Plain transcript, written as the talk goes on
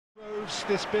games,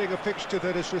 this being a fixture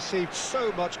that has received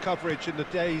so much coverage in the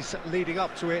days leading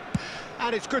up to it.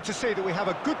 And it's good to see that we have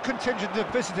a good contingent of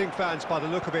visiting fans by the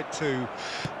look of it too.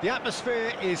 The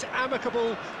atmosphere is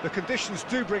amicable, the conditions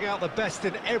do bring out the best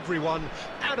in everyone,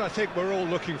 and I think we're all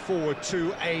looking forward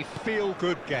to a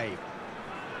feel-good game.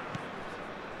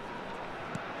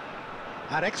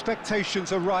 And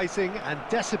expectations are rising and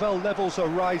decibel levels are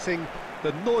rising.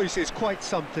 The noise is quite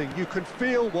something. You can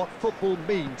feel what football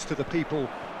means to the people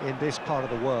in this part of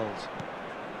the world.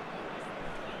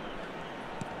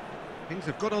 Things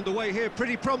have got underway here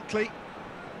pretty promptly.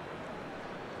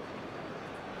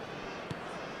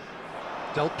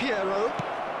 Del Piero!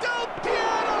 Del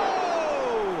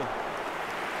Piero!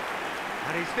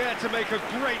 And he's there to make a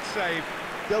great save.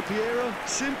 Del Piero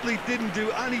simply didn't do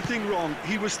anything wrong.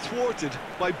 He was thwarted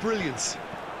by brilliance.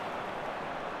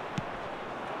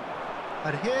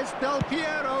 And here's Del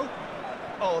Piero.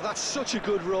 Oh, that's such a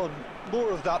good run.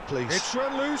 More of that, please. It's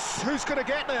run loose. Who's going to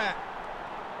get there?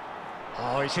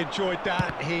 Oh, he's enjoyed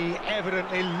that. He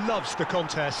evidently loves the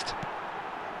contest.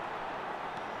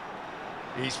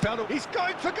 He's found He's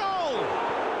going for goal!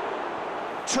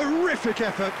 Terrific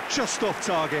effort, just off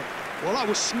target. Well, that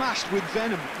was smashed with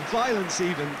venom, violence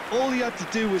even. All he had to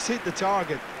do was hit the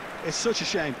target. It's such a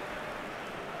shame.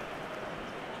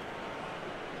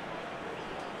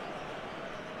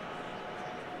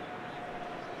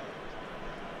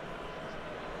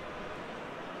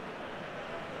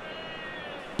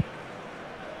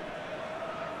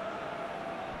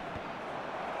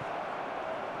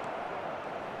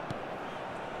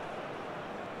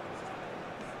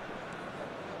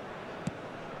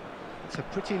 It's a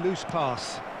pretty loose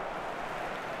pass.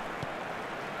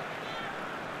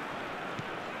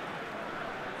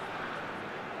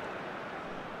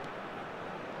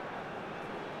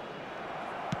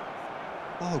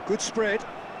 Oh, good spread.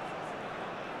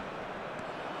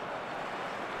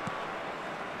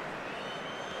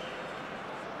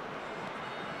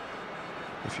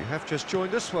 If you have just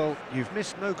joined us, well, you've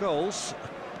missed no goals.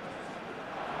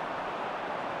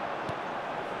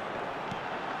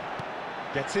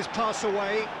 Gets his pass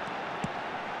away.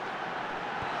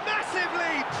 Massive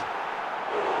leap!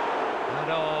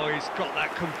 And oh, he's got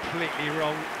that completely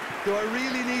wrong. Do I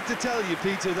really need to tell you,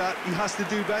 Peter, that he has to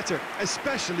do better,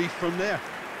 especially from there?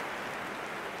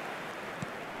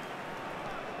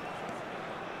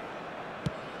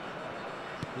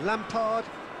 Lampard.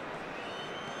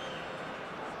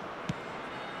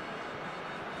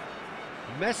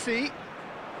 Messi.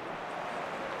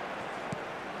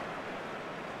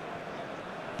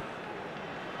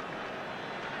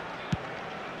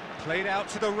 Played out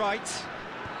to the right.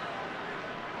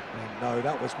 Oh, no,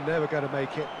 that was never going to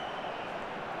make it.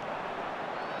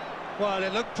 Well,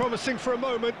 it looked promising for a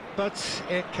moment, but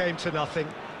it came to nothing.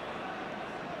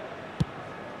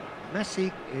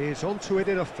 Messi is onto it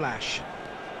in a flash.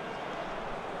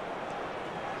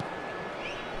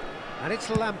 And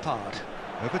it's Lampard.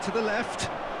 Over to the left.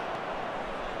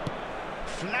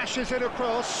 Flashes it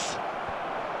across.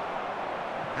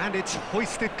 And it's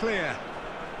hoisted clear.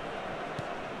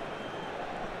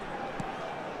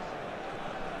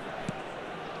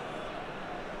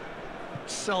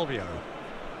 Salvio.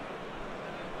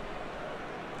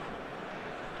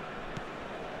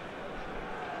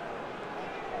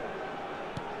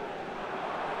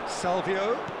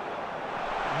 Salvio.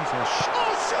 He's a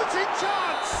shooting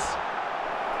chance!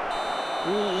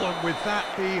 Oh, and with that,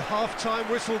 the half-time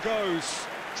whistle goes.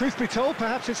 Truth be told,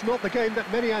 perhaps it's not the game that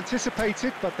many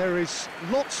anticipated, but there is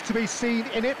lots to be seen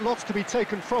in it, lots to be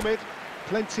taken from it.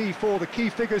 Plenty for the key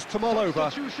figures to mull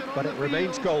over, but it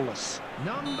remains goalless.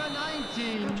 Number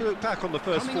 19. How do you look back on the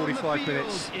first 45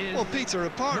 minutes? Well, Peter,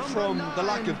 apart from the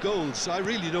lack of goals, I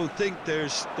really don't think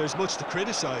there's much to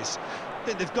criticise. I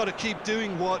think they've got to keep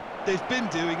doing what they've been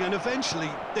doing, and eventually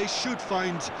they should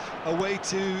find a way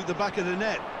to the back of the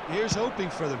net. Here's hoping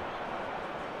for them.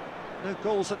 No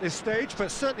goals at this stage,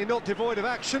 but certainly not devoid of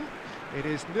action. It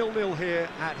is 0-0 here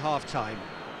at half-time.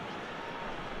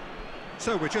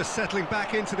 So we're just settling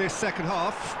back into this second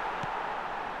half.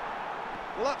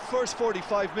 Well, that first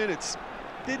 45 minutes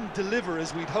didn't deliver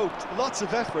as we'd hoped. Lots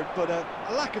of effort, but a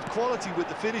lack of quality with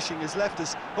the finishing has left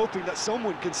us hoping that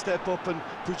someone can step up and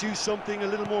produce something a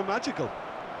little more magical.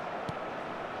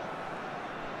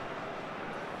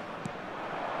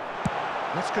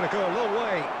 That's going to go a long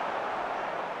way.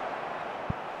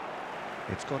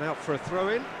 It's gone out for a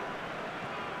throw-in.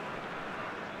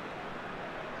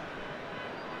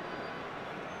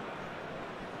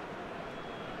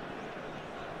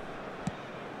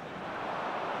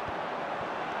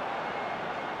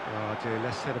 Oh dear,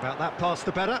 less said about that pass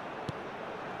the better.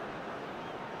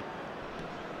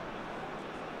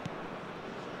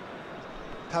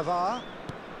 Pavard.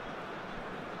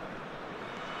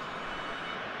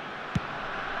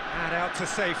 And out to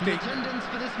safety. The attendance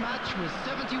for this match was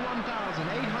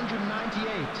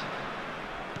 71,898.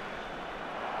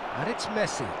 And it's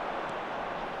Messi.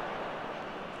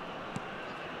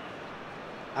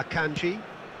 Akanji.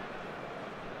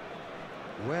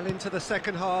 Well into the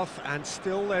second half, and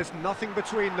still there's nothing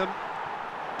between them.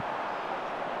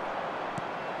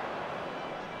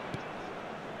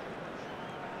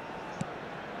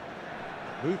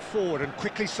 Moved forward, and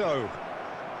quickly so.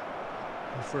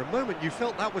 Well, for a moment you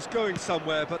felt that was going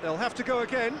somewhere, but they'll have to go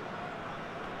again.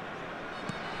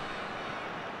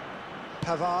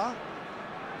 Pavard.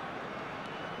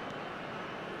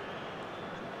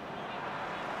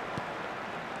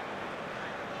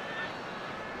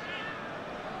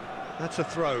 That's a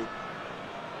throw.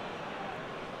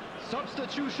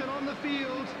 Substitution on the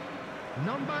field.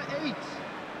 Number 8.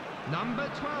 Number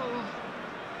 12.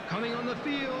 Coming on the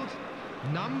field.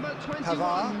 Number 21.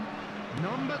 Pavard.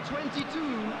 Number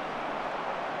 22.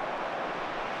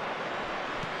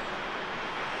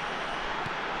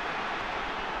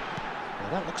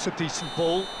 Well, that looks a decent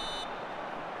ball.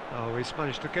 Oh, he's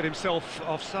managed to get himself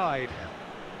offside.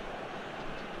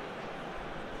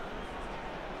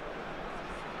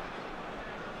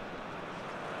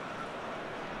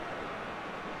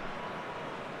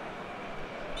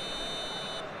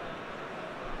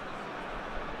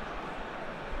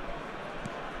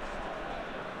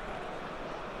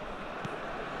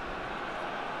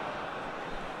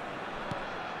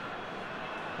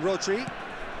 Rodri.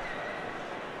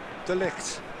 De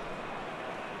Ligt.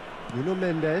 Nuno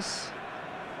Mendes.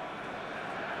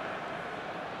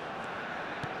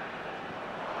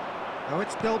 Now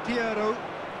it's Del Piero.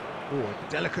 Oh, a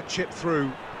delicate chip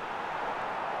through.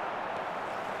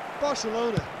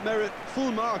 Barcelona merit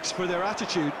full marks for their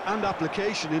attitude and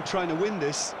application in trying to win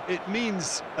this. It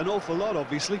means an awful lot,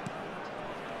 obviously.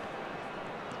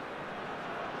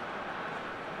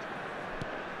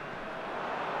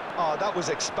 Oh, that was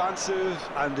expansive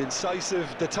and incisive,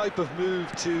 the type of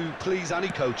move to please any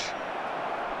coach.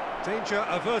 Danger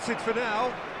averted for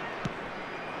now.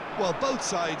 Well, both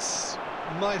sides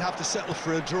might have to settle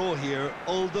for a draw here,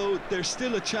 although there's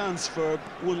still a chance for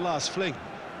one last fling.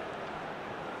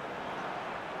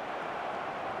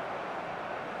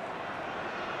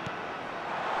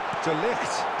 De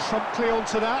Ligt promptly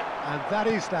onto that, and that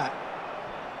is that.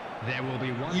 There will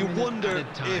be 1 You minute wonder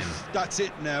added time. if that's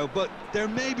it now, but there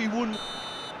may be one...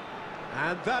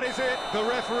 And that is it. The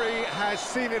referee has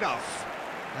seen enough.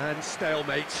 And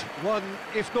stalemate. One,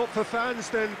 if not for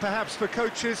fans, then perhaps for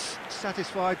coaches,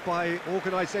 satisfied by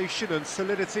organisation and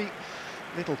solidity.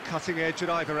 Little cutting edge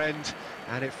at either end,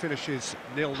 and it finishes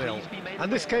 0-0.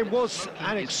 And this game was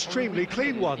an extremely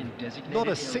clean one. Not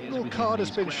a single card has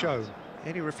been shown.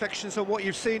 Any reflections on what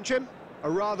you've seen, Jim? A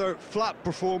rather flat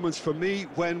performance for me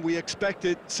when we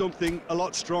expected something a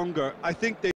lot stronger. I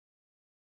think they